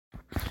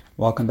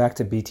Welcome back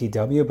to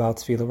BTW, about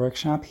Tefilah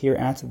workshop, here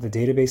at the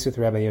database with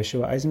Rabbi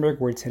Yeshua Eisenberg,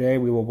 where today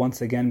we will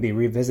once again be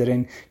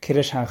revisiting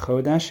Kiddush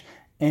HaChodesh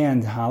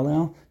and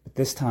Halleil, but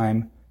this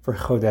time for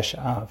Chodesh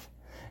Av.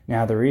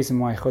 Now, the reason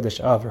why Chodesh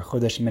Av, or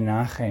Chodesh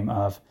Menachem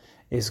Av,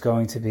 is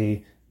going to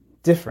be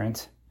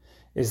different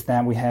is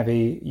that we have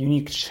a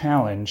unique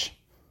challenge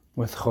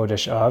with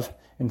Chodesh Av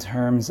in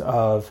terms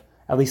of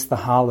at least the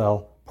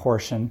Halleil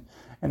portion,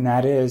 and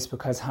that is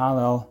because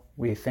Halleil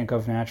we think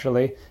of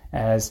naturally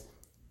as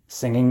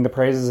singing the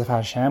praises of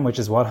Hashem, which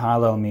is what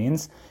Halleil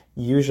means.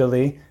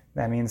 Usually,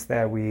 that means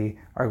that we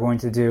are going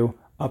to do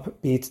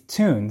upbeat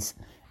tunes,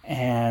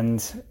 and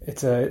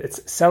it's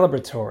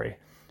celebratory.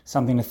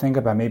 Something to think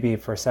about, maybe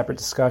for a separate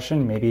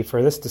discussion, maybe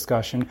for this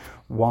discussion,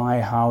 why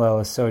Halleil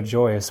is so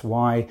joyous.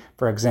 Why,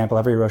 for example,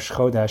 every Rosh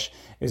Chodesh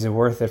is it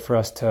worth it for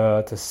us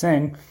to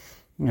sing?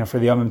 For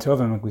the Yom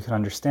Tovim, we can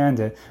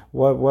understand it.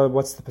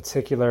 What's the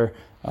particular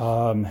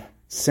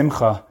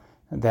simcha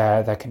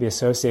that can be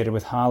associated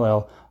with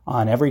Halleil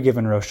on every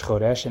given Rosh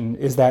Chodesh, and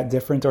is that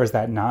different or is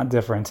that not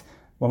different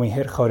when we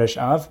hit Chodesh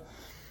Av?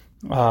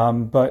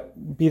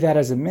 But be that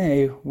as it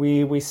may,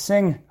 we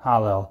sing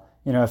Halleil.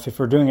 If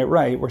we're doing it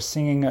right, we're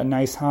singing a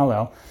nice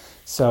Halleil.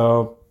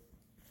 So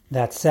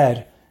that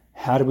said,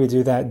 how do we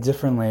do that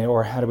differently,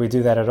 or how do we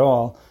do that at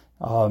all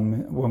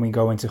when we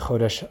go into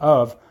Chodesh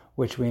Av,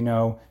 which we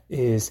know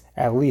is,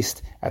 at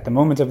least at the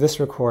moment of this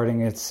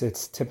recording,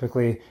 it's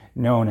typically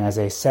known as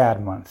a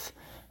sad month.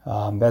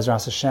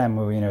 Bezras Hashem,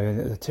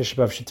 the Tisha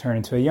B'Av should turn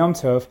into a Yom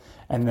Tov,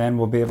 and then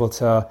we'll be able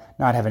to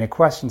not have any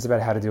questions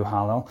about how to do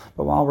Halleil.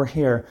 But while we're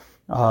here,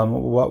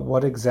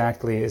 what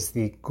exactly is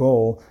the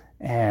goal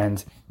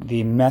and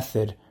the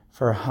method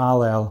for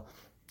Halleil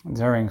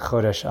during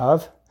Chodesh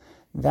Av?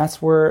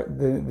 That's where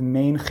the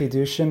main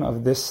chidushim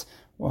of this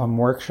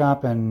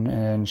workshop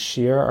and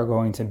shir are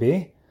going to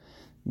be.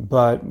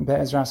 But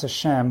Bezras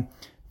Hashem,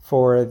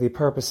 for the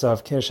purpose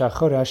of Kiddush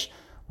HaChodesh,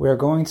 we are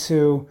going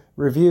to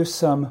review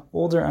some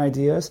older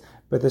ideas,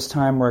 but this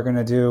time we're going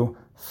to do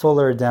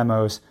fuller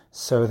demos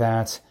so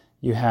that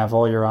you have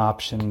all your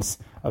options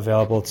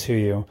available to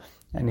you.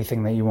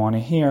 Anything that you want to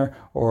hear,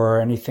 or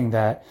anything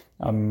that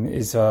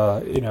is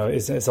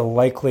a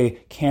likely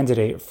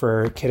candidate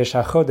for Kiddush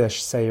HaChodesh.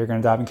 Say you're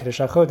going to daven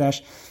Kiddush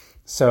HaChodesh,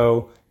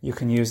 so you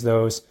can use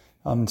those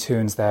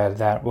tunes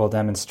that will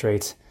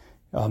demonstrate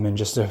in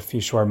just a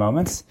few short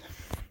moments.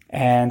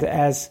 And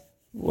as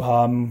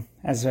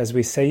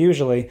we say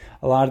usually,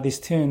 a lot of these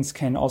tunes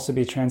can also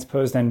be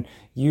transposed and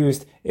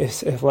used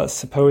if let's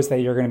suppose that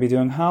you're going to be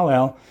doing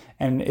Halleil,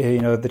 and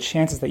the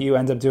chances that you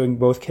end up doing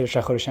both Kiddush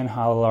HaChodesh and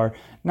Halleil are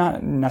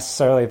not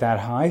necessarily that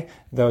high,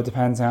 though it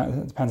depends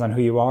on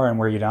who you are and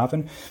where you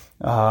daven.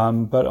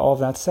 But all of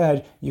that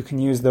said, you can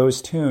use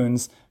those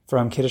tunes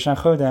from Kiddush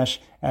HaChodesh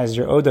as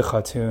your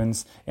Odecha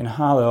tunes in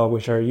Halleil,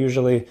 which are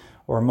usually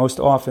or most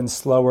often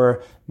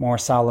slower, more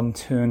solemn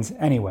tunes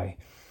anyway.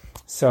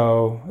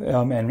 So,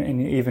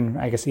 and even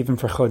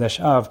for Chodesh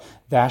Av,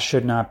 that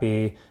should not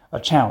be a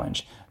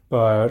challenge.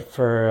 But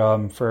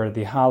for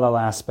the Halleil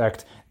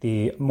aspect,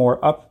 the more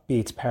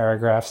upbeat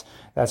paragraphs,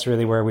 that's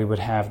really where we would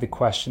have the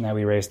question that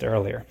we raised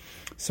earlier.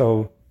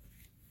 So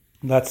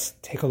let's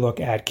take a look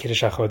at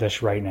Kiddush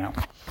HaChodesh right now.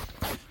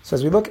 So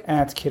as we look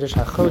at Kiddush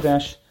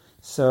HaChodesh,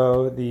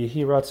 so the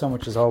Heartzig,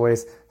 which is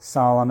always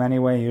solemn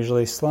anyway,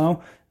 usually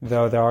slow,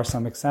 though there are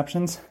some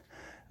exceptions.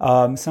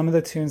 Some of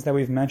the tunes that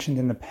we've mentioned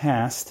in the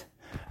past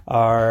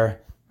are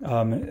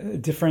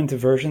different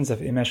versions of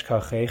Imesh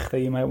Kachech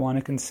that you might want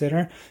to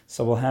consider.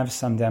 So we'll have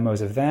some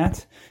demos of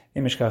that.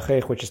 Imesh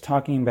Kachech, which is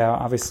talking about,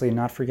 obviously,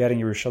 not forgetting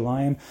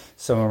Yerushalayim.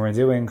 So when we're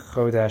doing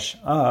Chodesh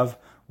Av,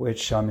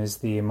 which is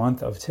the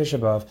month of Tisha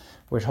B'Av,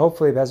 which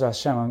hopefully,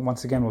 Bezras Hashem,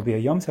 once again, will be a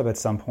Yom Tov at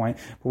some point,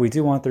 but we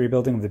do want the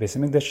rebuilding of the Beis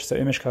Hamikdash, so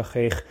Imesh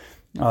Kachech,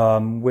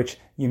 which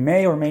you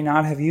may or may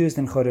not have used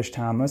in Chodesh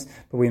Tammuz,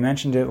 but we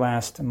mentioned it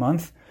last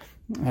month,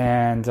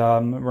 and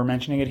we're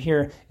mentioning it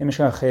here. Imesh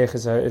Kachech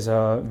is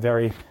a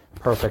very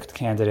perfect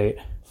candidate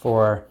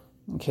for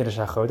Kiddush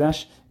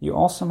HaChodesh. You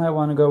also might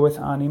want to go with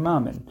Ani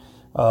Mamin.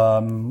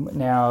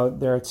 Now,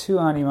 there are two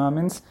Ani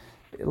Mamins.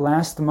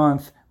 Last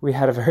month, we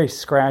had a very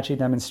scratchy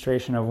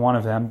demonstration of one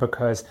of them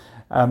because,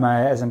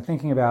 as I'm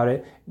thinking about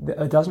it,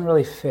 it doesn't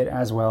really fit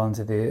as well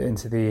into the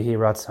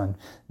Heartzig.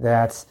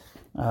 That's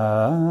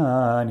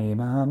Ani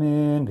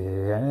Mamin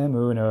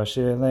be'emunah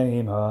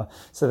shelema.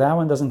 So that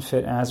one doesn't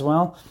fit as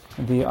well.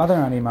 The other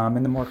Ani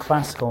Mamin, the more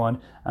classical one,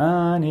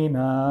 Ani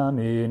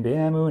Mamin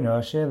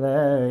be'emunah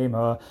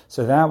shelema.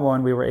 So that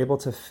one we were able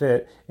to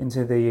fit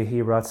into the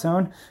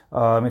Heartzig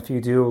if you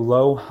do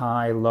low,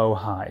 high, low,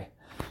 high.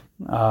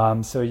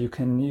 So you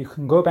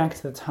can go back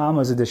to the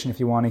Tammuz edition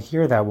if you want to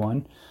hear that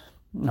one,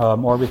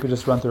 or we could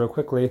just run through it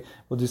quickly.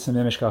 We'll do some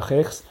Imesh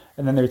Kachech,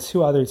 and then there are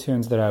two other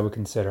tunes that I would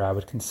consider. I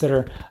would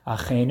consider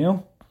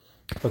Achenu,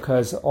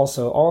 because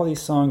also all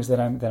these songs that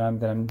I'm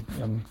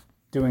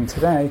doing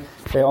today,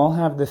 they all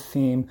have the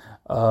theme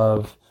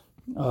of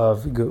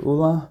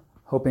Geula,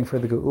 hoping for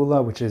the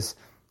Geula, which is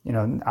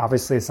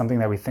obviously it's something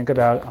that we think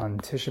about on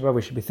Tisha B'Av.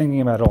 We should be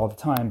thinking about it all the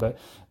time, but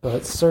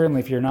certainly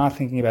if you're not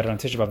thinking about it on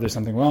Tisha B'Av, there's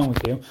something wrong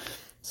with you.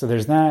 So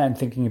there's that, and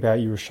thinking about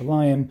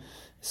Yerushalayim.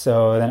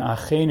 So then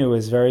Achenu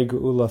is very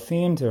Geula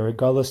themed, or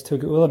Galus to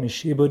Geula,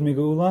 Mishibud mi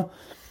Geula.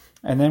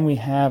 And then we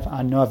have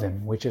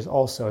Anovim, which is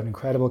also an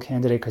incredible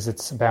candidate because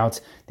it's about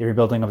the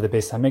rebuilding of the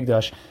Beis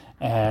HaMikdash,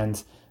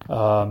 and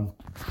Higi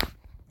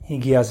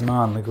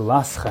Azman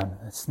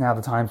Legulaschem. It's now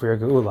the time for your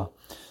Geula.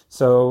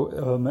 So,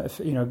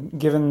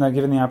 given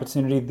the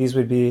opportunity, these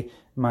would be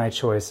my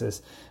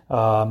choices.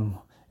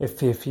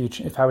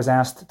 If I was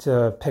asked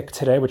to pick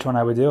today which one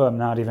I would do, I'm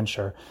not even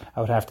sure. I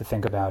would have to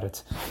think about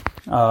it.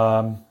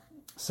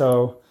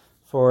 So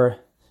for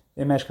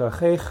Imesh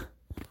Kachech,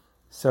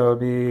 so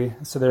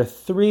there are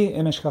 3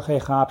 Imesh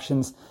Kachech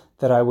options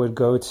that I would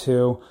go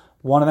to.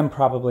 One of them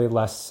probably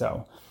less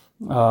so.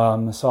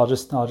 So I'll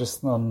just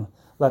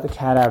let the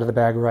cat out of the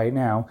bag right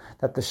now,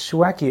 that the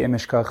Shweki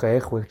Imesh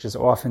Kachech, which is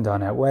often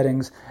done at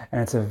weddings,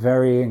 and it's a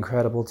very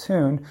incredible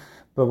tune,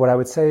 but what I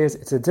would say is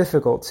it's a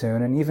difficult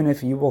tune, and even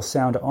if you will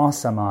sound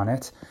awesome on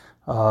it,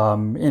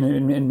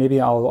 and maybe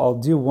I'll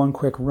do one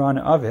quick run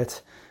of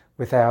it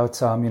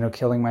without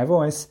killing my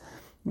voice,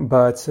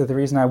 but the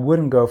reason I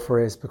wouldn't go for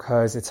it is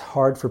because it's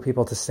hard for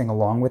people to sing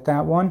along with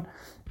that one.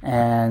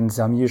 And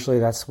usually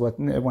that's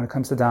when it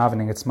comes to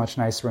davening, it's much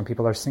nicer when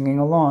people are singing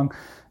along.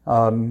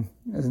 Davening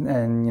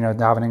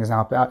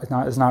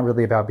is not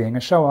really about being a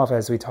show off,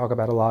 as we talk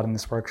about a lot in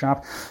this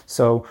workshop.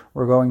 So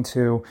we're going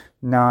to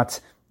not.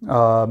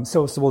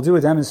 So we'll do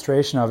a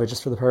demonstration of it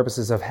just for the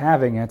purposes of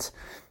having it,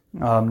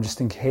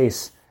 just in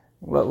case,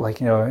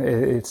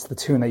 it's the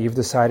tune that you've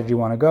decided you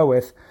want to go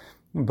with.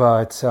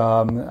 But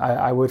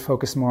I would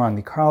focus more on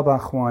the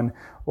Karlbach one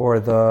or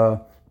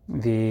the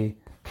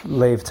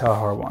Lev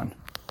Tahor one.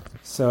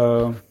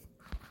 So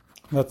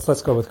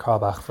let's go with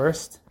Karlbach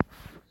first.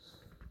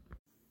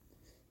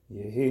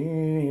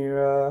 Yehi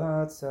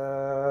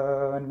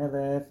ratzon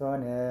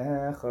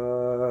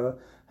melefonecha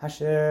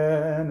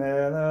Hashem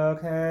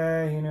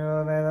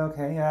Elokeinu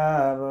v'Elokei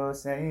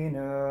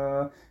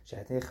Avoseinu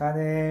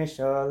Shetichadesh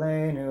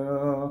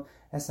Aleinu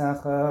es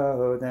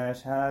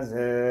HaChodesh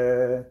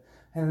hazeh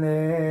L'tova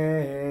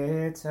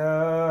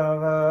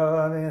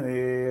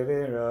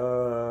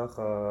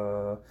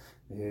v'liviracha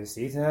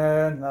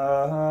v'siten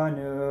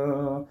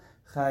lanu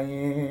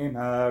Chaim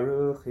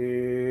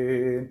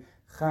Aruchim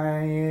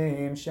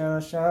Chaim shel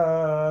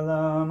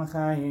shalom,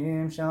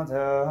 Chaim shel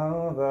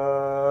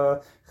tova,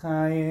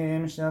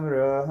 Chaim shel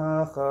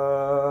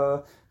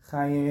bracha,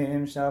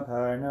 Chaim shel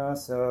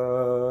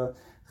parnasa,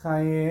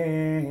 Chaim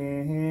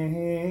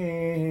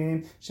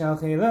shel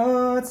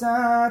chilot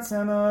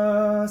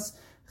atzamos,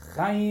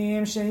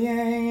 Chaim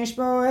sheyesh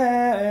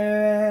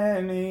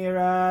bohem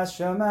miras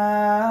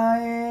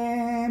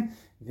shamayim,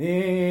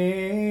 viras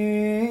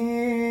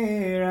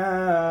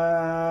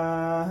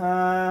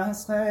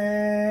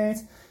chet,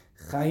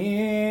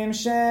 Chaim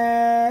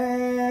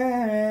shein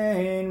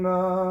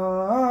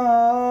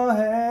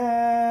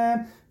bohem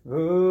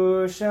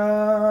v'usha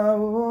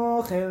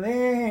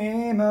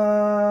u'chilima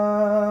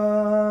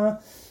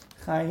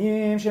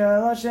Chaim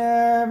shel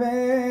asher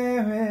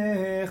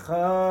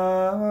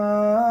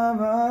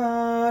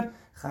v'chavod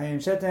Chaim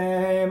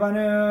shetei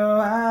banu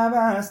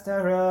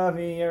avastara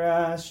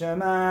v'yiras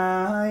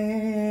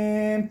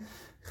shamayim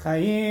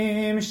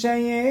Chaim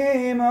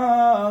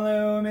sheyimalu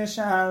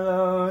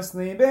mishalos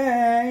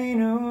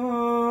libeinu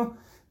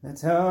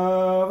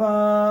Natova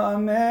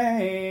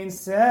amein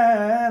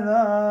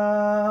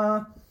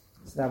selah.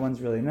 So that one's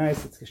really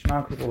nice. It's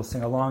Geshmak. People will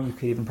sing along. You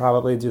could even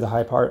probably do the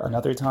high part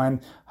another time,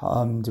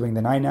 doing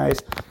the nine nice.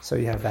 So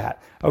you have that.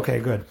 Okay,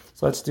 good.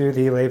 So let's do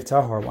the Lev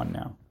Tahor one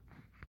now.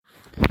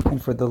 And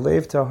for the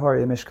Lev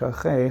Tahor Imish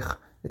Kachech,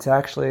 it's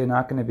actually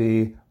not going to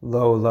be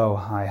low, low,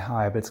 high,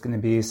 high, but it's going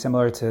to be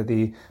similar to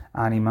the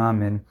Ani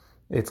Mamin.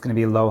 It's going to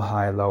be low,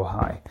 high,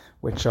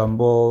 which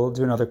we'll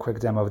do another quick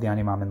demo of the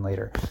Ani Mamin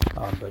later.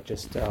 But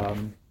just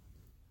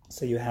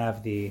so you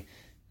have the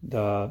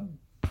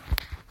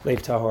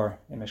Lev Tahor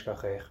Imish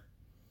Kachech.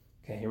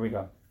 Okay, here we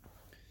go.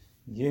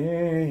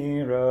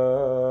 Yehi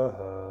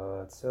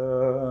ratzon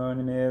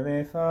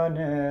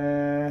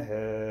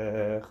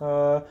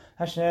milefanecha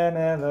Hashem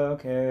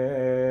Elokeinu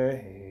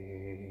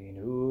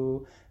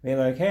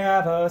v'Elokei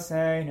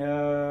Avoseinu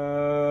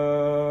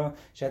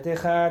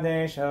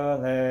shetichadesh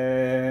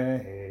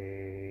aleinu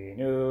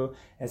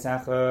es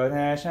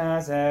HaChodesh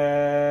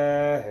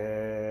hazeh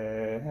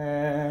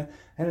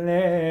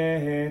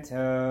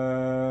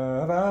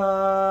l'tova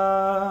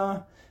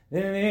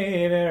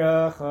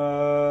v'liviracha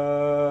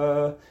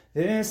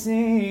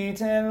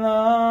v'siten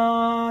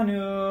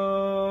lanu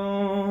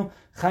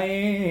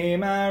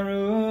Chaim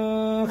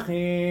Aruchim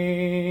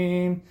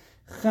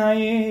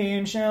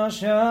Chaim shel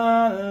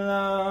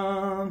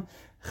shalom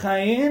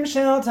Chaim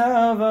shel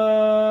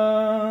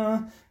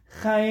tova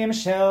Chaim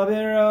shel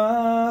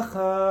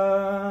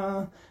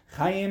biracha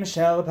Chaim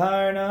shel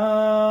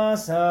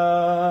parnasa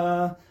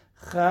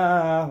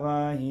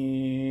Chaim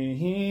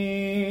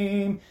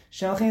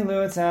shel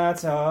chilutz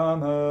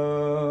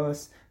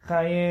atomos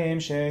Chaim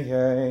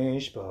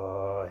sheyesh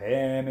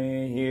bohem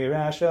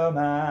yiras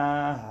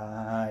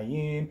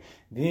shamayim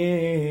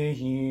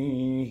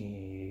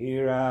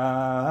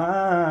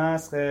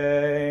v'yiras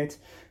chet.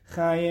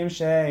 Chaim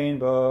shein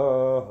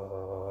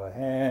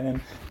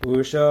bohem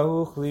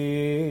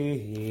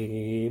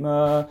u'shochlim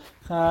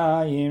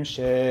chaim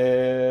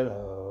shel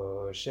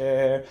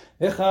osher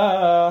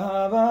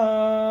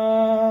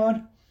v'chavod.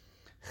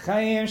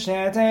 Chaim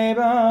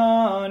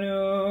shetebanu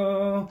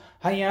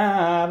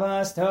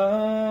hayavas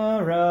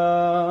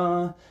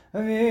Torah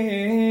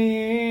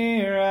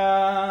v'yiras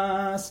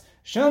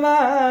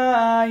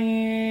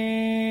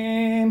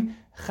shamayim.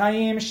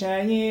 Chaim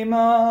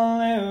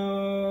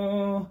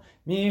sheyimaleu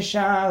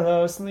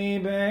mishalos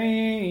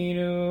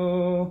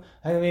libeinu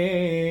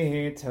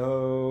litova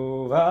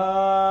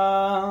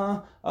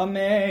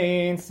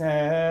amen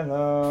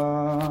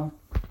selah.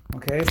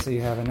 Okay, so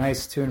you have a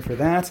nice tune for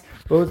that.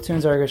 Both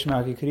tunes are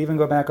Geshmak. You could even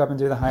go back up and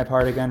do the high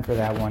part again for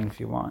that one if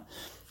you want.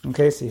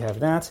 Okay, so you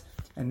have that.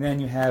 And then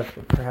you have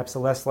perhaps a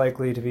less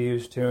likely to be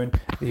used tune,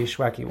 the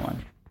Shweki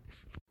one.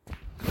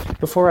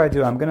 Before I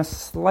do, I'm going to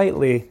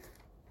slightly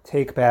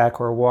take back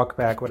or walk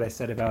back what I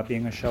said about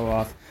being a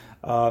show-off.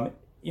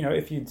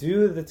 If you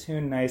do the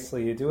tune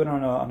nicely, you do it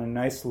on a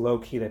nice low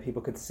key that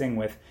people could sing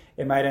with,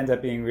 it might end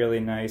up being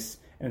really nice.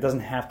 And it doesn't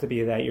have to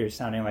be that you're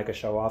sounding like a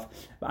show-off.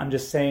 But I'm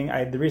just saying,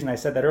 the reason I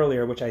said that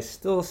earlier, which I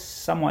still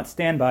somewhat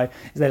stand by,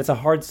 is that it's a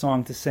hard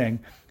song to sing.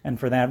 And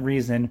for that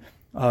reason,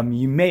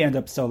 you may end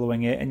up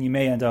soloing it, and you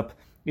may end up,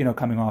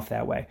 coming off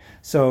that way.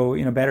 So,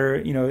 better,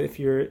 if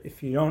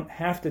you don't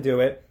have to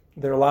do it,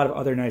 there are a lot of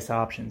other nice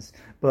options.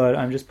 But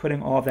I'm just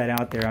putting all of that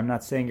out there. I'm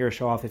not saying you're a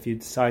show-off if you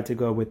decide to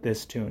go with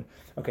this tune.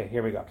 Okay,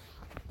 here we go.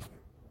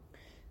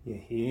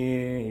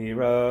 Yehi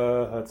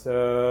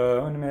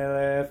ratzon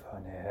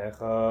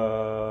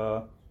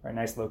melefanecha. Very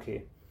nice low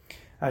key.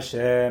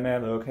 Hashem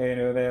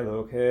Elokeinu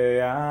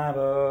ve'Elokei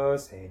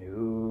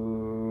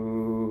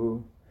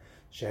Avoseinu.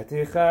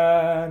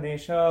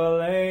 Shetichadish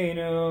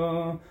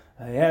aleinu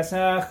hayes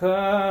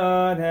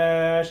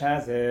hachodesh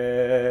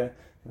hazeh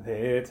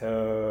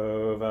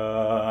v'tova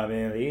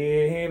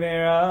v'li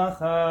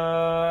b'racha.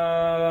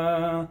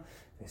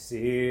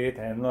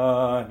 V'siten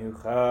lanu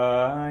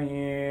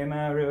chayim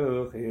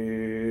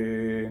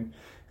aruchim,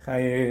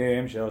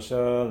 chayim shel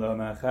shalom,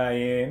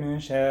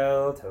 chayim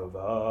shel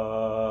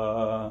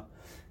tova,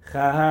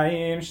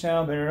 chayim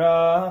shel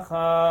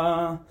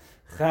beracha,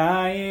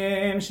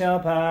 chayim shel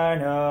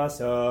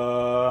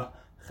parnasa,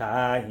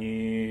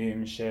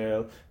 chayim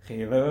shel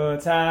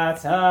chilut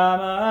hatamas,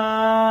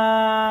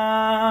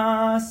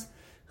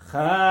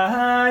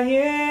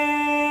 chayim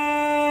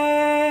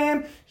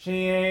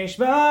sheyesh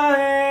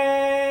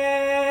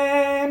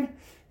bahem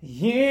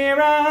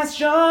yiras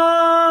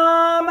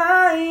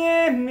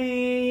shamayim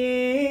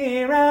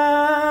miyira.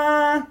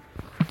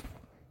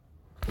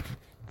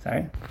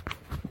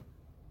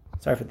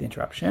 Sorry for the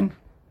interruption.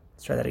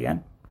 Let's try that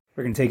again.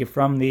 We're going to take it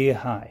from the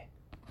high.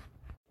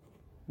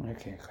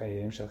 Okay.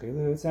 Chayim shel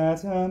chilut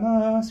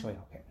hatamas. Wait,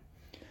 okay.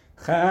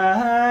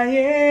 Chayim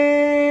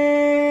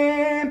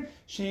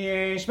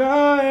sheyesh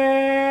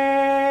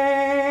bahem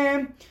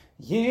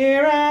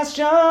yiras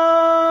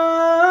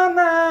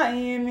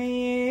shamayim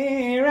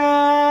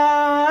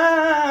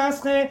yiras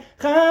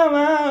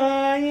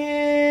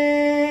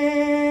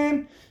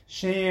chayim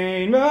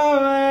shein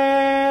bohem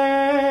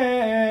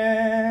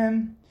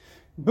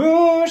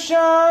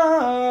busha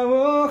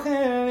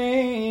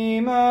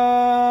uchelima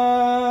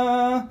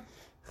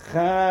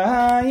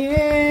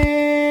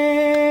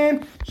chayim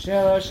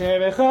shel osher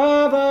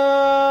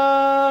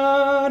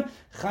v'chavod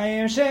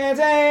chayim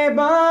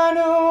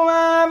shetebanu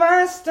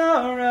avas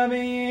Torah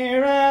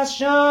v'yiras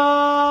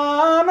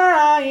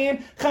shamayim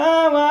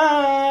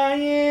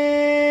chayim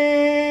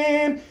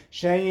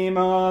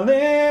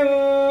sheyimaleu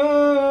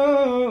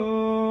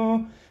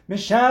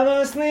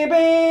mishalos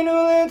libeinu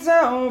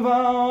litova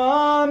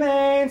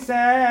amen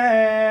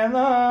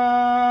selah.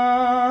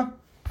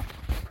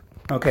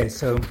 Okay,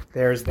 so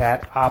there's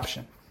that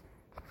option.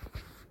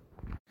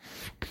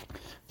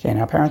 Okay,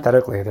 now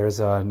parenthetically, there's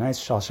a nice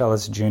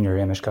Shalshelis Jr.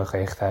 in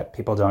Mishkachech that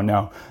people don't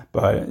know,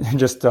 but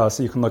just so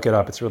you can look it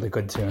up, it's a really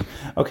good tune.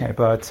 Okay,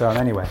 but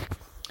anyway,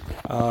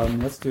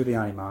 let's do the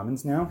Ani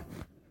Mamins now.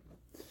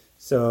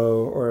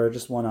 So, or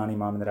just one Ani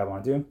Mamin that I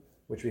want to do,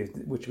 which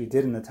we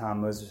did in the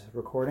Tammuz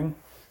recording.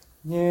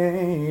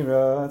 Yehi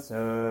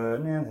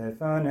ratzon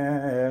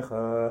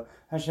lefanecha,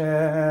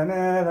 Hashem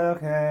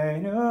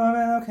Elokeinu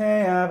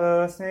Elokei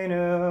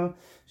Avoseinu,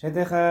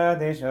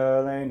 Shetichadish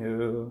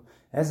aleinu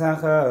es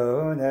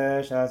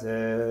hachodesh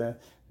hazeh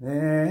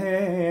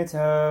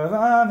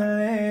v'tova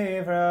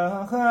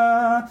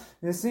v'livracha,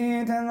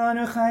 v'siten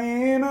lanu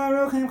chayim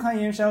aruchim,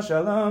 chayim shel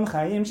shalom,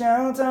 chayim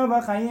shel tova,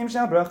 chayim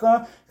shel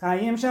bracha,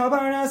 chayim shel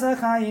parnasa,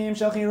 chayim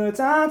shel chilut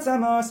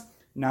atzamos.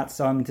 Not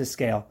sung to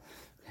scale.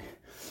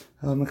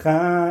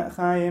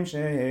 Chaim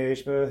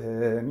sheish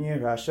bohem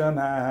yiras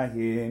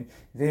shamayim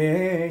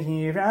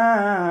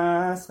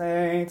v'yiras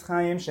chet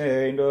chaim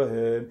shein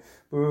bohem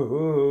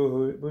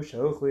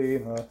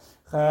b'shochlim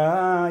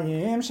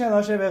Chaim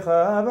shelo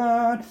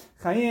shebechavod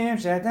Chaim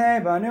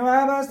shetei banu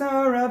avos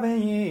Torah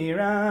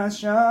v'yiras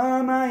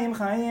shamayim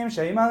Chaim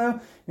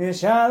sheimalu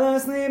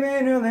nishalos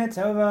libenu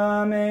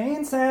letova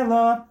mein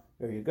selo.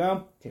 There you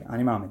go. Okay,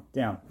 ani mamin,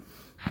 down.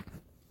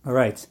 All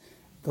right,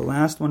 the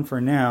last one for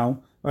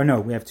now. Or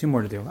no, we have two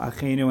more to do.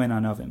 Achenu and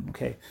Anavim.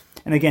 Okay,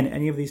 and again,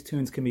 any of these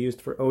tunes can be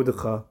used for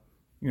Odecha,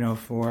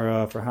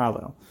 for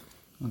Halleil.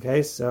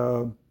 Okay,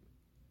 so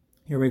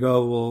here we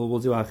go. We'll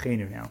do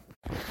Achenu now.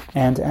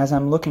 And as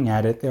I'm looking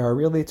at it, there are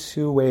really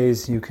two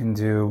ways you can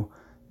do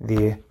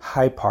the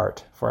high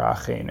part for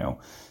Achenu.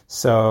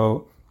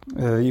 So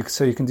you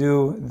can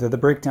do the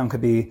breakdown could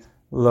be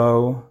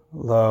low,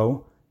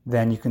 low.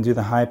 Then you can do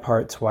the high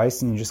part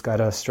twice, and you just got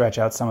to stretch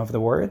out some of the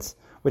words,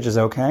 which is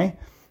okay.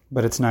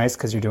 But it's nice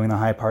because you're doing the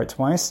high part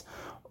twice.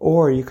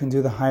 Or you can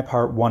do the high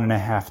part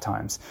 1.5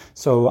 times.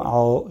 So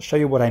I'll show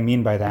you what I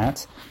mean by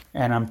that.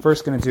 And I'm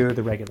first going to do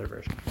the regular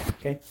version.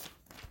 Okay?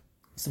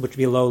 So which would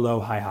be low, low,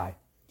 high, high.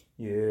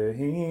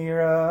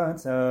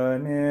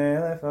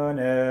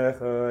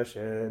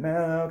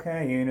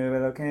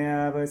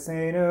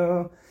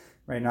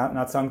 Right,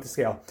 not sung to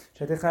scale.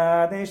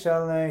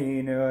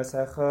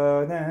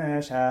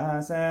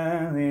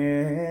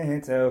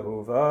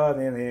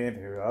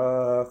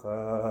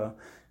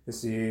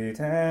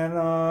 V'siten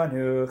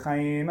lanu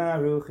chayim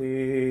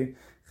aruchim,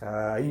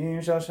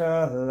 chayim shel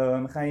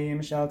shalom,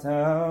 chayim shel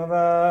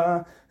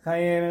tova,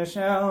 chayim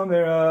shel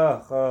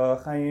beracha,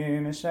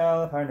 chayim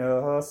shel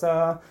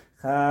parnosa,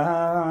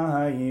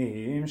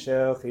 chayim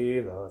shel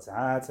chilot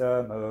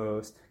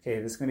atamos. Okay,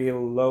 this is going to be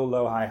low,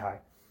 low, high,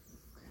 high.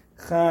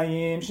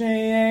 Chayim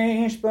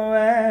sheyesh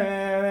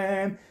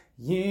boem,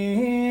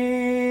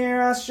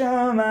 yiras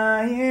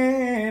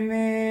shamayim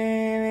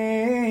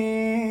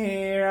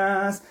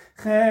yiras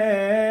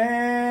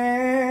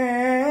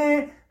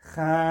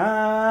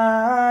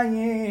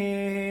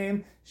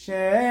Chayim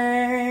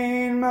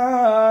shein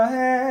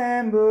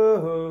mahem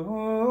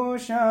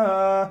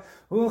busha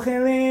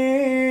uchilima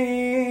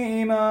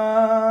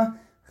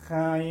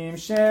Chayim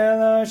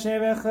shelo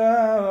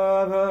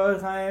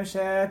shebechavod Chayim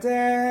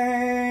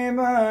shetei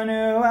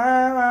banu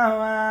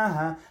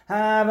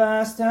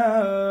havas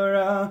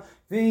Torah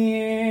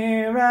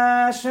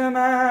v'yiras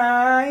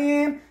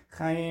shamayim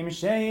Chaim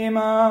sheimalu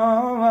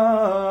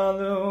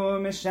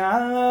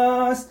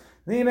mishalos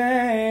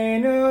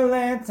libenu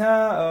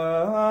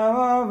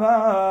letova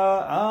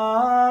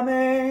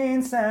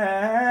amen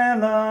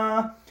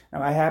selah.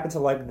 Now I happen to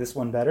like this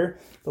one better,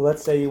 but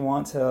let's say you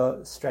want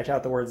to stretch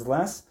out the words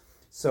less,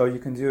 so you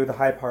can do the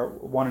high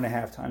part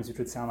 1.5 times, which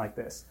would sound like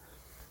this.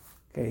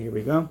 Okay, here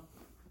we go.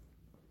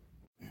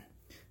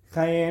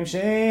 Chaim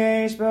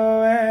sheish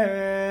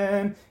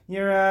boem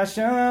yiras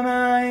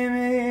shamayim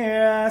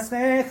yiras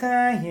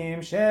chayim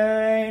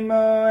shein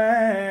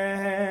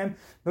boem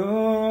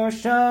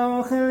busha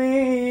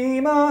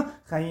uchilima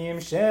chayim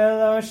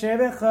shelo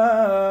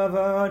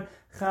shebechavod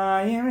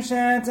chayim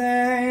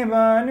shetei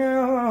banu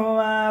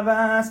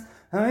avas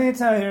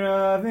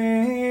ha'torah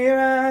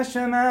v'yiras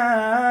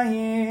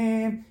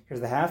shamayim.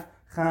 Here's the half.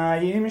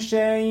 Chayim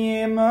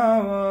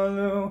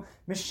sheyimalu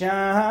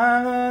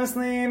mishalos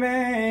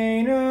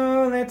libenu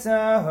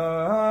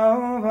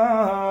letova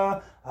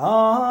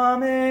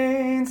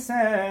amen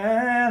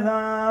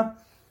selah.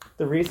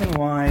 The reason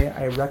why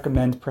I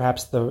recommend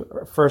perhaps the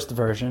first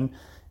version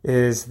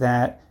is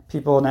that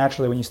people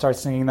naturally, when you start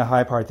singing the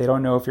high part, they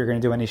don't know if you're going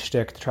to do any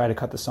shtick to try to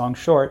cut the song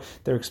short.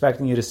 They're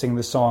expecting you to sing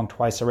the song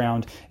twice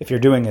around if you're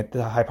doing it,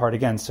 the high part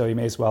again, so you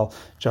may as well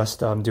just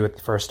do it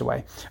the first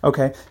way.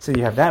 Okay, so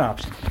you have that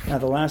option. Now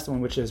the last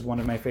one, which is one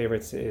of my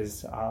favorites,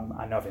 is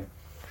Anavim.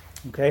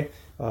 Okay,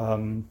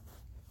 and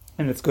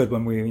it's good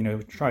when we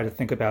try to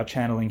think about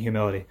channeling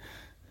humility.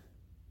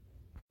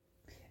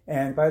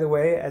 And by the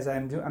way, as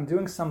I'm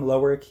doing some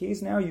lower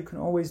keys now, you can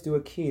always do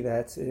a key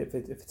that if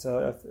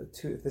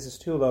this is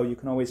too low, you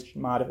can always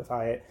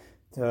modify it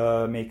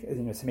to make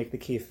the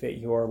key fit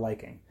your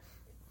liking.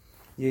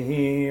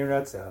 Yehi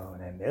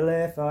ratzon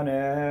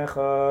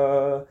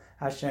milefanecha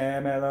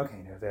Hashem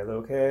Elokeinu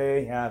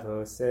ve'Elokei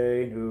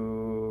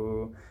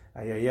Avoseinu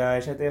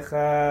Ayayay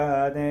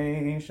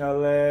shetechadei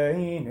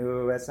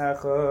shaleinu es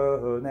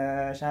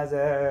hachodesh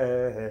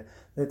hazeh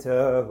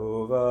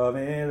L'tova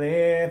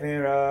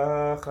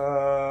v'leviracha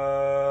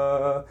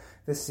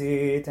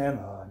V'siten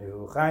lanu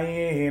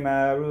chayim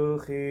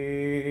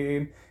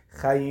aruchim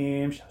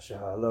Chayim shel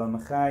shalom,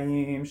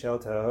 chayim shel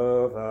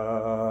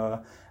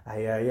tova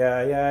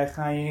Ayayay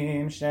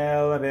chayim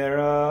shel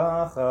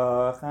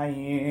beracha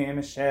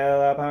Chayim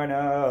shel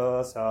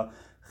parnosa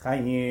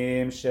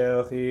Chayim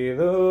shel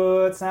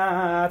chilutz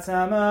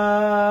atamos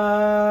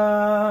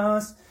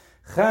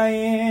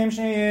Chayim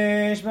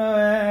sheyesh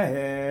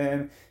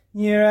bohem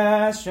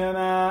yiras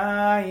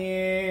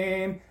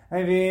shamayim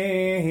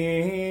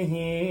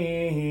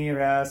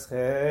v'yiras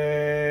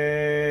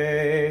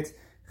chet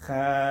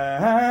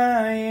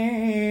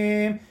Chayim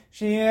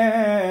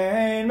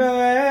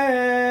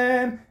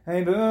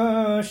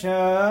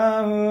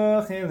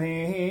Yosha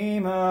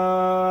Uchilima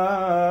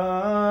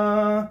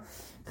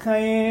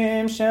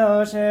Chaim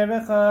Shel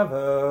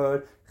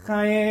Shevechavod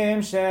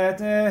Chaim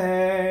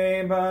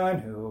Shetei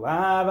Banu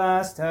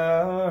Avas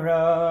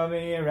Torah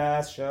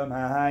V'yiras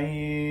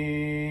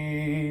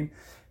Shamayim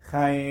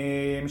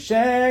Chaim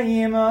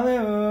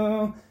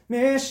Sheyimalu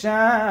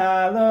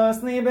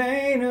Mishalos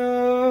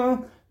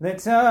Libeinu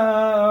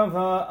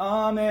L'tova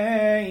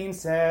Amein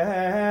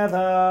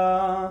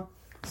Selah.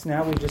 So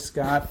now we just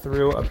got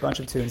through a bunch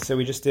of tunes. So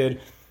we just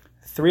did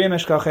 3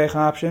 Meshkachech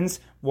options,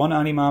 1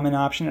 Ani Mamin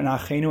option, an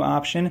Achenu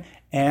option,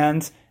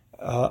 and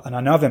an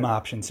Anavim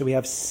option. So we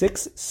have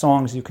 6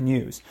 songs you can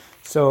use.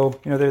 So,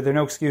 there are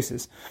no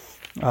excuses.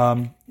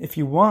 If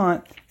you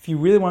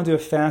really want to do a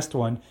fast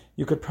one,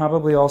 you could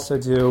probably also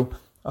do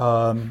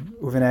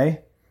Uvenei,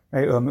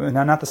 right?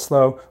 Not the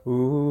slow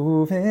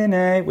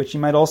Uvenei, which you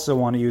might also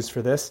want to use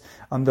for this,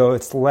 though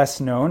it's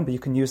less known, but you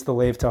can use the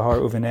Leiv Tahar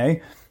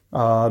Uvenei.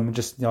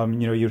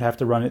 You'd have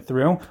to run it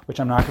through, which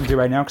I'm not going to do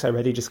right now because I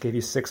already just gave you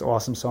 6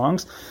 awesome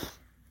songs.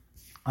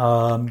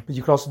 But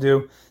you could also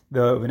do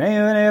the Uvenei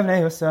Uvenei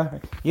Uvenei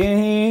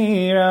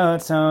Yehi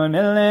Ratzon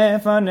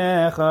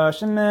Elefanecha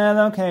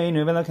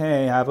Shemelokeinu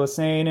Velokei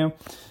Avoseinu.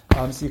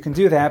 So you can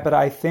do that, but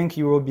I think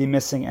you will be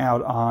missing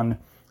out on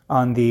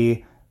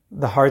the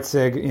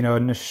Heartzig,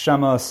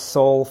 neshama,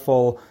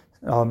 soulful,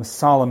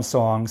 solemn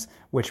songs,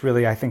 which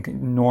really I think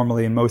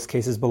normally in most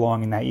cases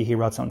belong in that Yehi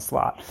Ratzon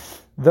slot.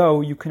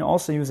 Though you can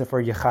also use it for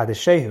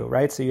Yechadeshehu,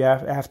 right? So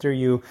after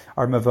you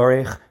are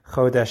Mevarchim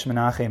Chodesh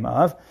Menachem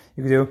Av,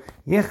 you can do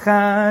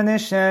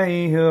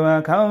Yechadeshehu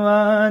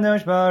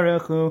HaKadosh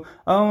Baruch Hu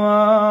Aleinu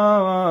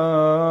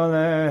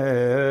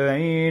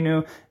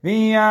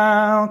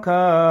V'al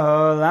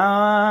Kol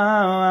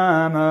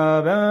Ha'am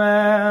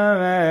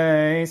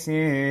Be'eretz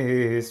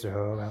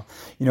Yisrael.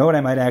 You know what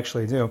I might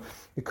actually do?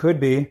 It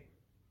could be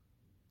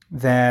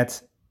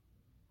that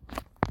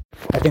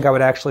I think I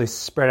would actually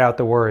spread out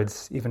the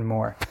words even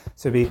more.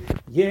 So it'd be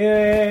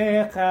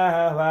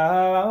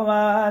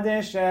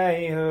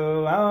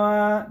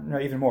no,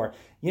 even more.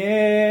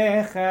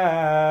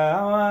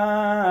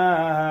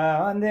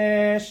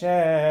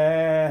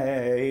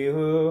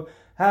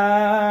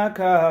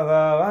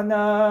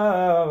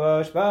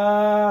 HaKadosh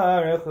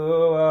Baruch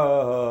Hu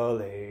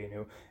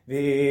Aleinu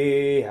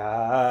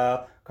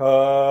V'al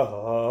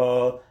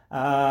Kol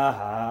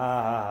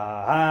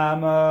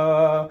Ha'am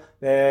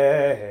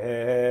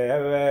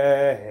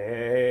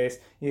Be'eretz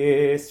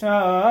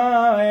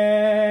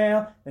Yisrael.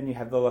 Then you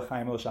have the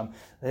L'chaim L'sham.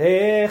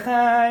 L'chaim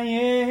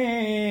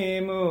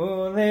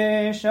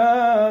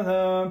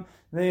U'L'shalom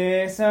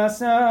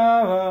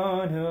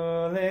L'sasavon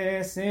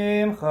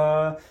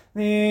U'L'simcha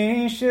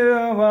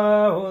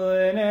L'Yeshua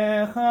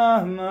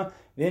U'L'nechama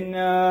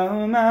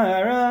V'nahum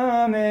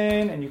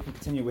Aramin. And you can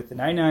continue with the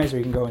 99s, or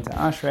you can go into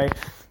Ashrei.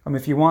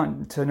 If you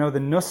want to know the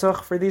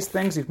nusach for these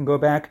things, you can go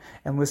back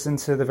and listen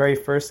to the very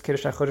first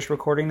Kiddush HaChodesh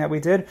recording that we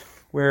did,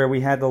 where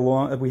we had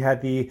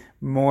the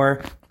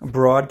more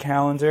broad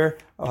calendar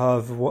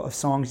of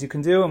songs you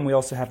can do, and we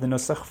also have the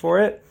nusach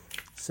for it,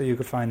 so you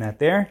can find that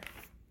there.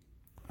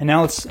 And now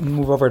let's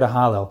move over to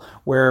Halleil,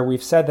 where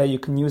we've said that you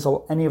can use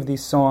any of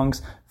these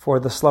songs for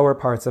the slower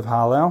parts of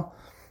Halleil.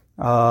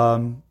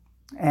 And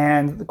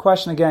the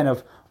question again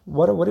of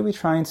what are we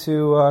trying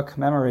to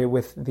commemorate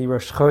with the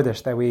Rosh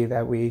Chodesh that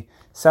we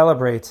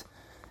celebrate?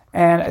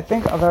 And I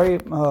think a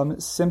very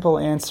simple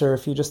answer,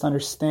 if you just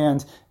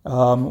understand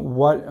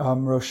what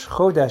Rosh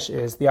Chodesh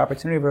is, the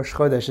opportunity of Rosh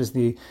Chodesh is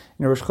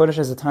Rosh Chodesh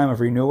is a time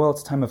of renewal.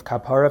 It's a time of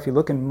kapara. If you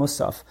look in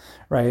Musaf,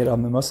 right, the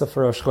Musaf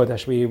for Rosh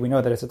Chodesh, we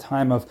know that it's a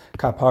time of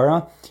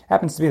kapara. It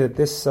happens to be that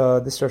this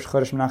Rosh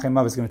Chodesh Menachem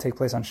Av is going to take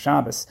place on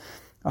Shabbos.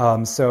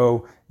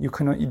 So you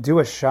do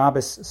a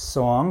Shabbos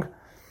song.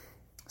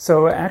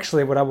 So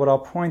actually, what I'll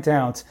point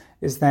out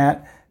is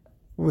that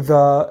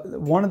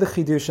one of the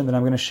chidushim that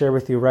I'm going to share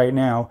with you right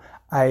now,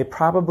 I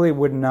probably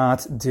would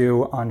not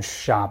do on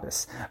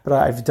Shabbos. But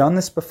I've done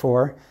this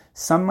before.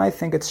 Some might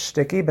think it's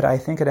shticky, but I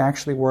think it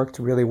actually worked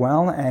really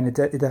well, and it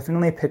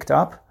definitely picked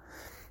up.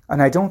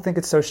 And I don't think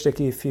it's so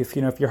shticky if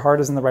your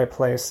heart is in the right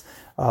place,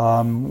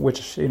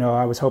 which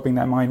I was hoping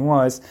that mine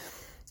was.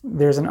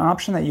 There's an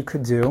option that you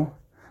could do,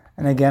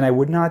 and again, I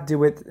would not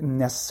do it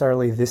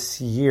necessarily this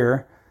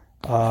year.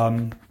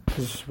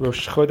 Because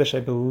Rosh Chodesh, I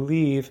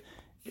believe,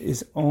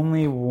 is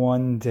only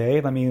one day.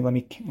 Let me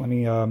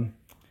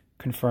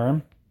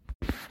confirm.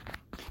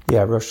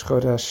 Yeah, Rosh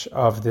Chodesh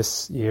of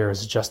this year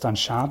is just on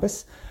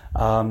Shabbos.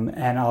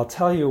 And I'll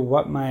tell you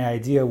what my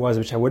idea was,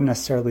 which I wouldn't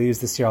necessarily use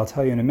this year. I'll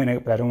tell you in a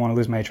minute, but I don't want to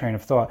lose my train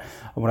of thought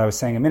of what I was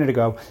saying a minute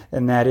ago.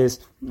 And that is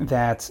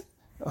that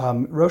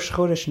Rosh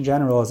Chodesh in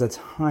general is a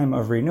time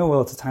of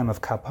renewal. It's a time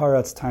of kapara.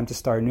 It's a time to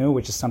start new,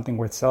 which is something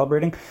worth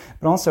celebrating.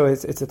 But also,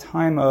 it's a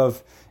time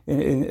of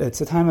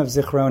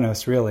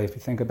zichronos. Really, if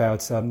you think about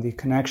the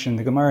connection,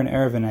 the Gemara in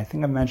Eruvin. I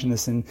think I've mentioned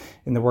this in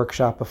the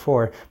workshop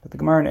before. But the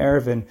Gemara in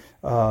Eruvin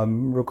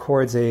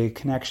records a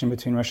connection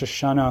between Rosh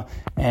Hashanah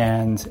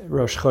and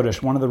Rosh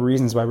Chodesh. One of the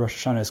reasons why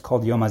Rosh Hashanah is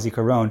called Yom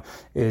HaZikaron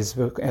is,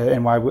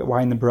 and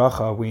why in the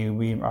bracha we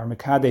are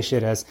mekadesh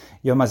it as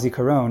Yom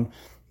HaZikaron.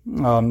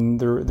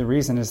 The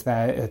reason is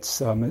that it's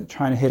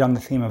trying to hit on the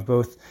theme of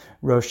both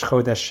Rosh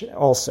Chodesh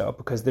also,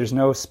 because there's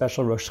no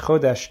special Rosh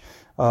Chodesh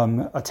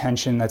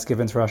attention that's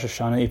given to Rosh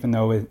Hashanah, even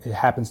though it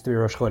happens to be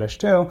Rosh Chodesh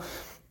too.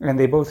 And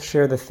they both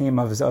share the theme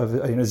of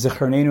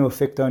Zichronenu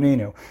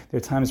Fiktonenu. There are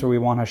times where we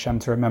want Hashem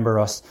to remember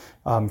us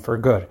for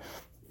good.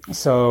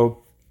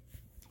 So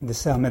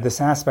this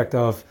aspect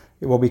of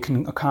what we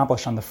can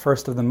accomplish on the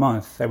first of the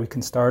month, that we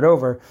can start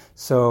over.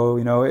 So,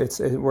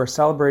 we're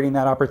celebrating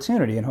that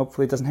opportunity, and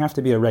hopefully it doesn't have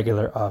to be a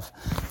regular of.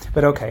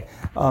 But okay,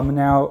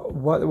 now,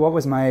 what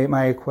was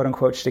my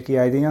quote-unquote shticky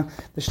idea?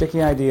 The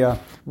shticky idea,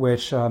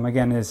 which,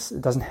 again, it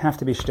doesn't have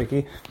to be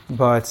shticky,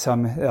 but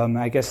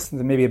I guess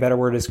maybe a better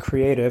word is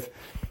creative.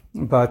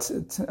 But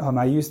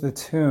I used the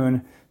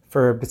tune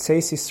for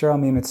B'tzeis Yisrael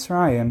Mi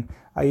Mitzrayim.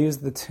 I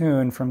used the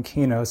tune from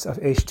Kinos of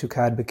Eish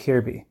Tukad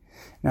B'Kirbi.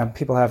 Now,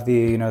 people have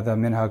the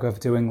minhag of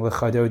doing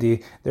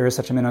L'chadodi. There is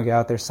such a minhag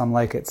out there. Some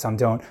like it, some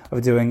don't.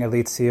 Of doing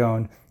Elit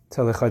Zion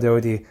to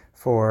L'chadodi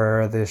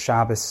for the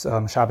Shabbos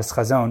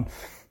Chazon,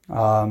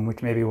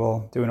 which maybe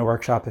we'll do in a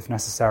workshop if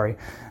necessary.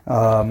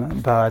 Or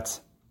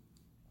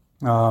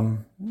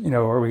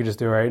we could just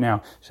do it right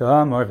now.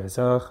 Shamor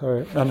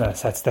v'zochor. Oh, no,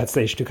 that's the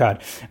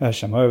Ishtukad.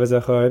 Shamor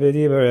v'zochor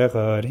v'dibur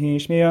echad.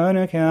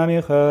 Hishmiyanu kam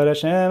yichad.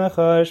 Hashem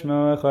echad.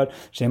 Shmo echad.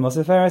 Shem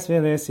l'seferes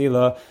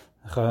v'lisila.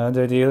 Okay, so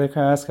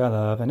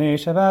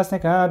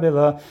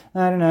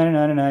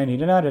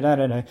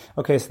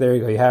there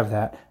you go. You have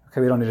that.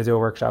 Okay, we don't need to do a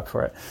workshop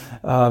for it.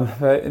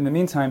 But in the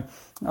meantime,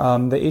 the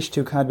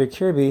Ishtu Kadbe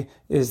Kirby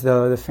is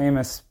the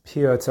famous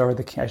piyut, or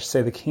I should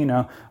say the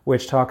kina,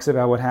 which talks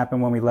about what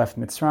happened when we left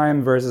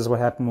Mitzrayim versus what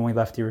happened when we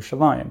left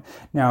Yerushalayim.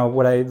 Now,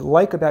 what I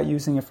like about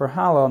using it for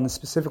Halleil, and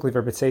specifically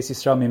for B'tzeis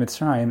Yisrael Mi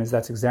Mitzrayim, is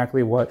that's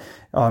exactly what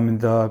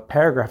the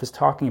paragraph is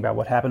talking about,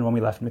 what happened when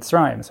we left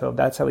Mitzrayim. So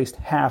that's at least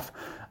half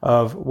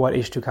of what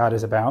Ishtu Kad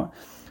is about.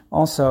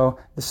 Also,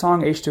 the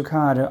song Ishtu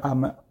Kad,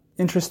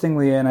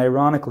 interestingly and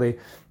ironically,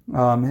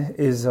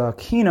 is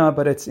kina,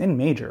 but it's in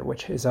major,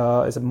 which is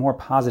a more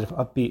positive,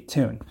 upbeat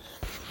tune,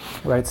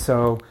 right?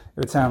 So it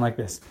would sound like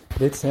this: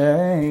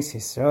 B'tzeis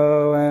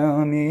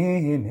Yisrael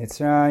mi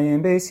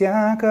Mitzrayim Beis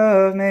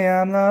Yaakov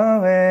me'am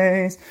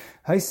lo'es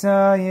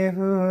Haysa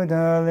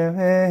Yehuda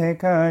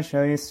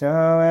levekasha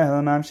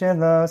Yisrael mam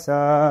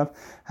shelosav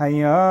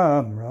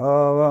Hayam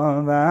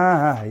ro'am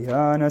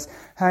v'hayanos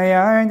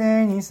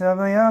Hayarden yisav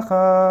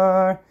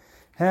l'yachar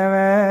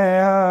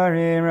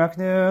Harim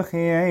rakdu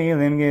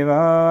chielim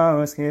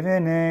givos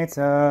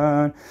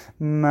kivenetzon.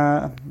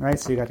 Right,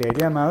 so you got the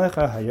idea.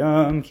 Malecha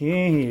hayom ki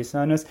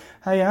yisanus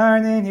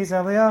hayarden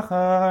hisav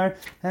liachar.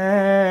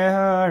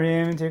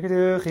 Harim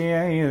tikdu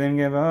chielim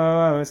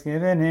givos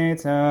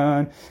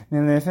kivenetzon.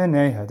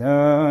 Milifnei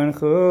hadon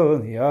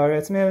chul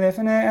yaretz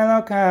milifnei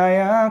Elokai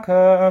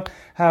Yaakov.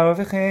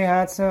 Ha'ovichi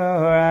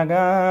hatzor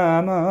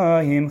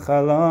agamoyim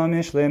chalom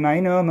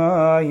ishlemayno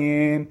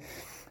moyim.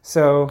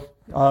 So,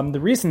 the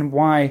reason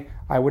why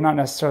I would not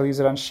necessarily use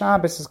it on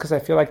Shabbos is because I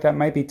feel like that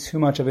might be too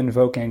much of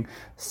invoking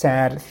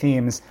sad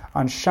themes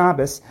on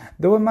Shabbos,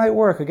 though it might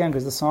work, again,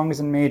 because the song is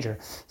in major.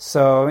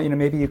 So,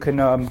 maybe you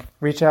can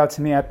reach out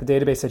to me at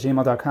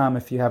thedatabase@gmail.com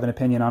if you have an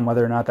opinion on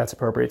whether or not that's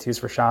appropriate to use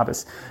for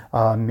Shabbos.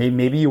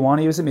 Maybe you want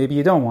to use it, maybe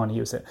you don't want to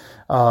use it.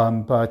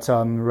 But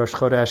Rosh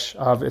Chodesh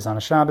Av is on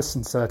a Shabbos,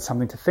 and so that's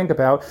something to think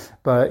about.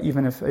 But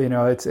even if,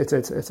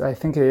 it's I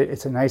think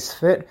it's a nice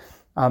fit.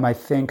 I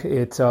think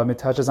it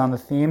touches on the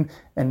theme,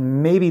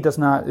 and it's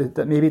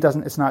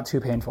not too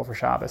painful for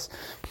Shabbos.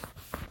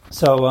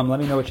 So let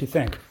me know what you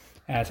think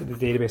at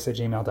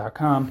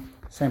thedatabase@gmail.com.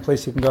 Same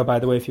place you can go, by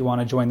the way, if you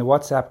want to join the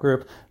WhatsApp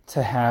group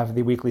to have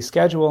the weekly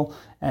schedule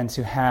and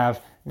to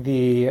have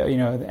the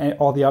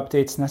all the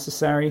updates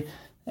necessary.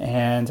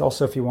 And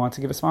also, if you want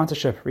to give a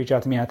sponsorship, reach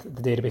out to me at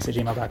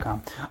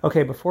thedatabase@gmail.com.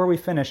 Okay, before we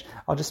finish,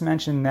 I'll just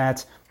mention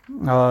that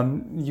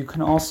you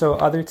can also,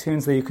 other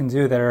tunes that you can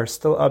do that are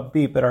still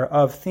upbeat but are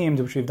of themed,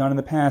 which we've done in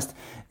the past,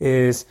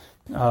 is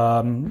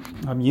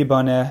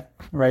Yibane,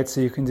 right?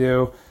 So you can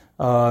do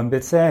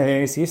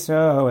B'tzeis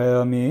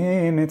Yisrael mi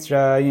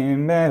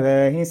Mitzrayim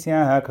Beis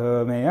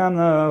Yaakov me'am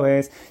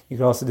lo'es. You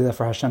could also do that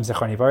for Hashem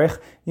Zechron Yivarech.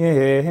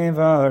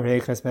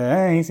 Yivarech es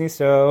Beis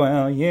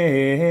Yisrael,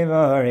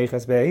 Yivarech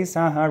es Beis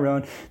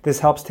Aharon. This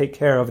helps take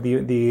care of the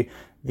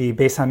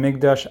Beis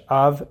HaMikdash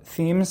Av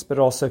themes, but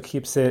also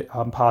keeps it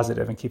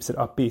positive and keeps it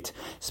upbeat,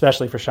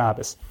 especially for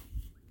Shabbos.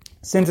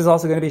 Since it's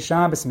also going to be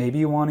Shabbos, maybe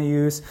you want to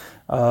use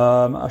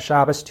a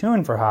Shabbos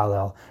tune for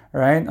Halleil,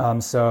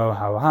 right? So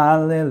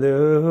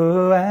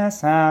Halleil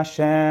es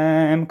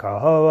Hashem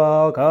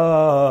kol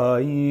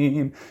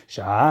goyim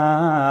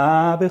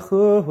shabichu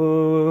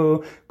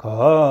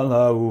kol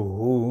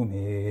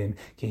ha'umim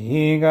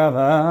ki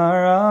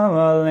gavara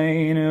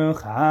aleinu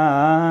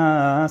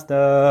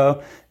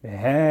chasto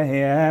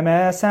v'hem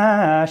es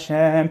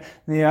Hashem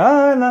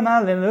li'olam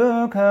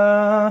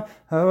alleluka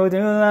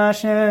Hodu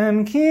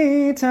Lashem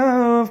ki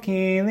tov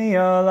ki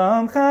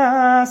li'olam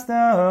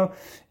chasto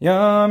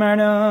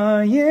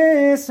Yomerno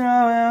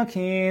Yisrael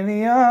ki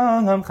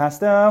li'olam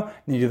chasto.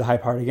 And you do the high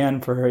part again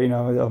for,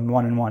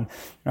 one and one,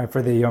 right?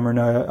 For the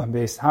Yomerno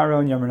Beis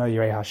Haron, Yomerno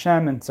Yirei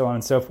Hashem, and so on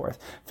and so forth.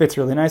 Fits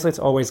really nicely. It's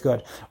always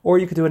good. Or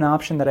you could do an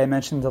option that I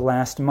mentioned the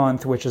last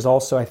month, which is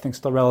also, I think,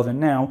 still relevant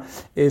now,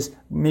 is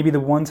maybe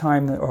the one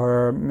time,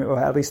 or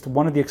at least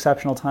one of the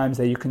exceptional times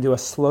that you can do a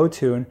slow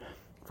tune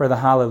for the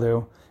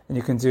Hallelu. And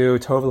you can do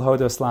Tov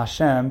L'Hodos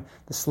L'Hashem,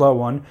 the slow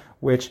one,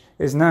 which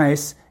is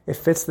nice. It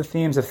fits the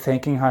themes of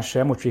thanking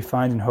Hashem, which we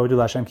find in Hodu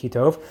L'Hashem Ki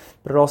Tov,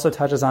 but it also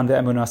touches on the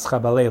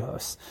Emunascha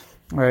Balelos.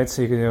 Right,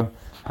 so you can do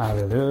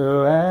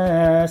Hallelu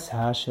es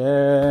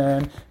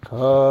Hashem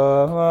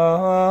kol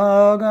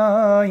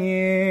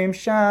goyim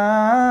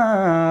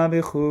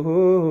shabichu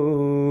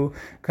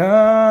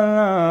kol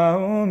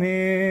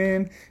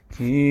ha'umim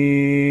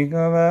Ki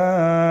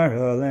gavar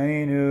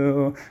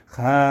aleinu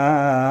chasto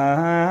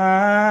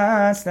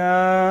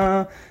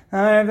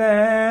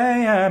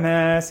Arvei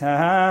es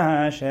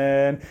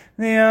Hashem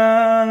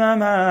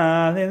li'olam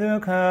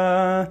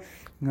alleluka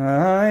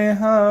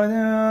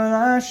Hodu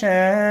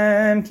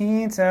L'Hashem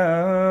ki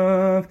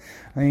tov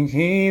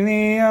ki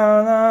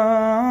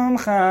li'olam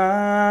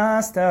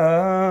chasto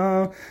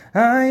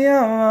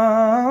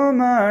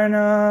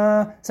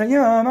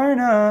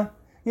Yomarna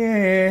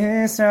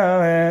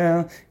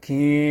Yisrael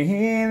ki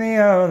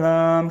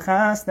li'olam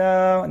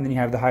chasto. And then you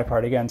have the high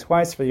part again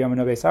twice for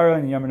Yomerno Beis Haron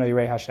and Yomerno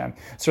Yirei Hashem.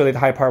 It's really the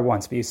high part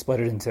once, but you split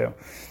it in two.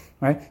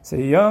 Right? So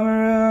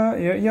Yomerno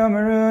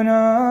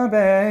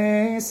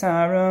Beis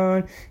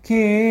Haron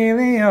ki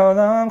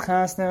li'olam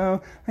chasto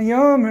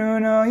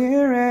Yomerno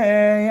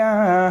Yirei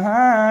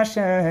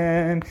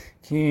Hashem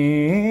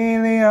ki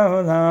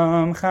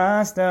li'olam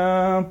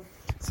chasto.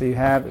 So you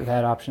have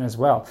that option as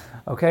well.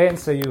 Okay, and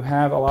so you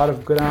have a lot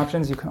of good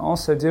options. You can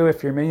also do,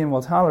 if your minion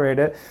will tolerate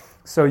it,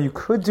 so you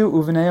could do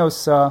Uvenei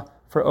Osa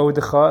for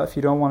Odecha if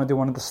you don't want to do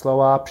one of the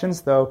slow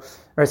options, though.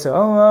 Right, so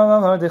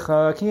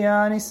Odecha ki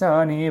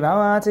anisani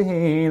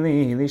v'awatihi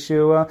li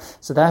lishua.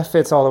 So that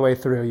fits all the way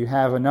through. You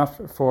have enough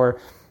for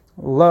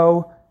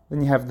low,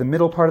 then you have the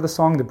middle part of the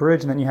song, the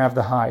bridge, and then you have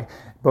the high.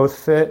 Both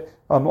fit,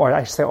 or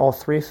I should say all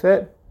three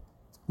fit.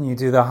 And you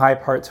do the high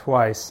part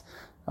twice.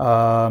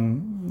 I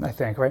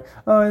think, right?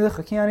 Yeah,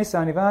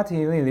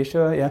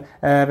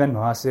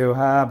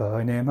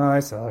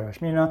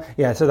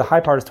 so the high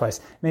part is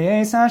twice.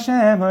 Yeah, so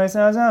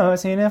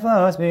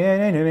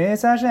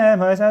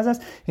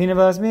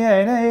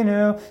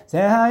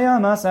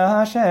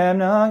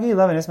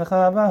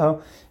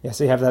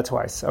you have that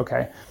twice.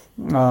 Okay.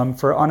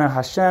 For Ana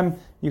Hashem,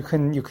 you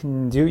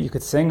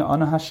could sing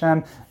Ana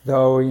Hashem,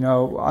 though,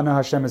 Ana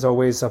Hashem is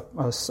always a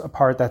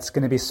part that's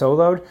going to be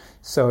soloed,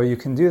 so you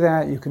can do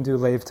that. You can do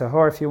Leiv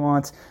Tahor if you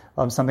want,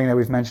 something that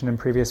we've mentioned in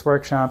previous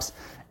workshops,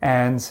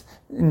 and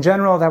in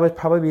general, that would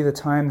probably be the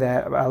time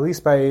that, at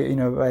least by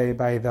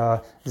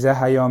the Zeh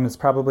Hayom, it's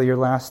probably your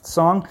last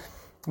song.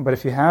 But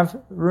if you have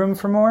room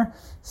for more,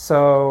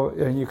 so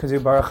you could do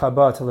Baruch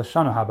Haba to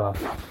Lashana Haba.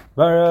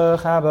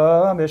 Baruch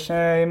Haba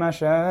b'Shem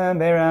Hashem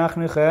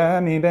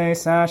be'rachnuchem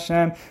mibeis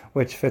Hashem,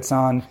 which fits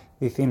on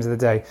the themes of the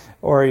day.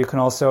 Or you can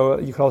also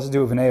do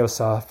Uvenei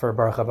Osa for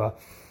Baruch Haba.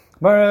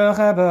 Baruch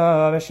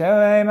Haba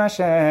b'Shem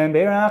Hashem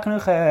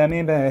be'rachnuchem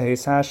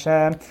mibeis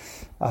Hashem.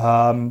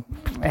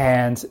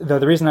 And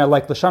the reason I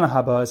like Lashana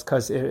Haba is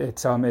because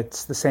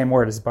it's the same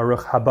word as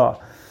Baruch Haba.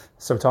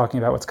 So talking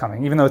about what's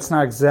coming, even though it's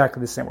not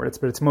exactly the same word,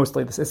 but it's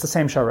mostly it's the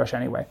same sharash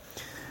anyway.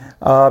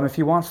 If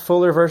you want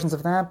fuller versions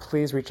of that,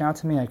 please reach out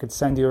to me. I could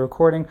send you a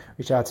recording.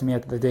 Reach out to me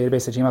at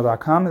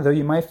thedatabase@gmail.com, though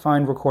you might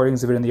find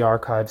recordings of it in the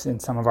archives in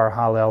some of our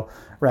Halleil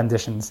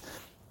renditions.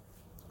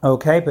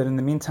 Okay, but in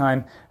the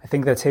meantime, I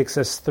think that takes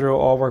us through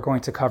all we're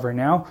going to cover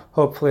now.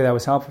 Hopefully that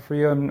was helpful for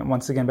you. And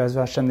once again, Be'ez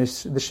Hashem,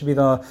 this should be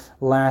the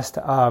last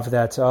of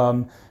that.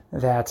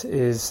 That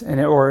is,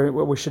 and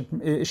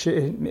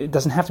it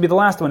doesn't have to be the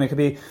last one. It could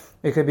be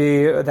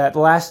that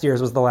last year's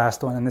was the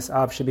last one, and this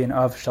Av should be an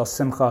Av Shel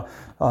Simcha,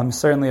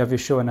 certainly of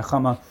Yeshua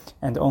Nechama,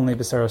 and only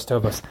B'Saros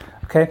Tovos.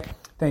 Okay,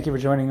 thank you for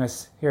joining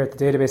us here at the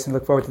database, and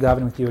look forward to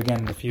davening with you again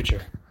in the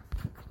future.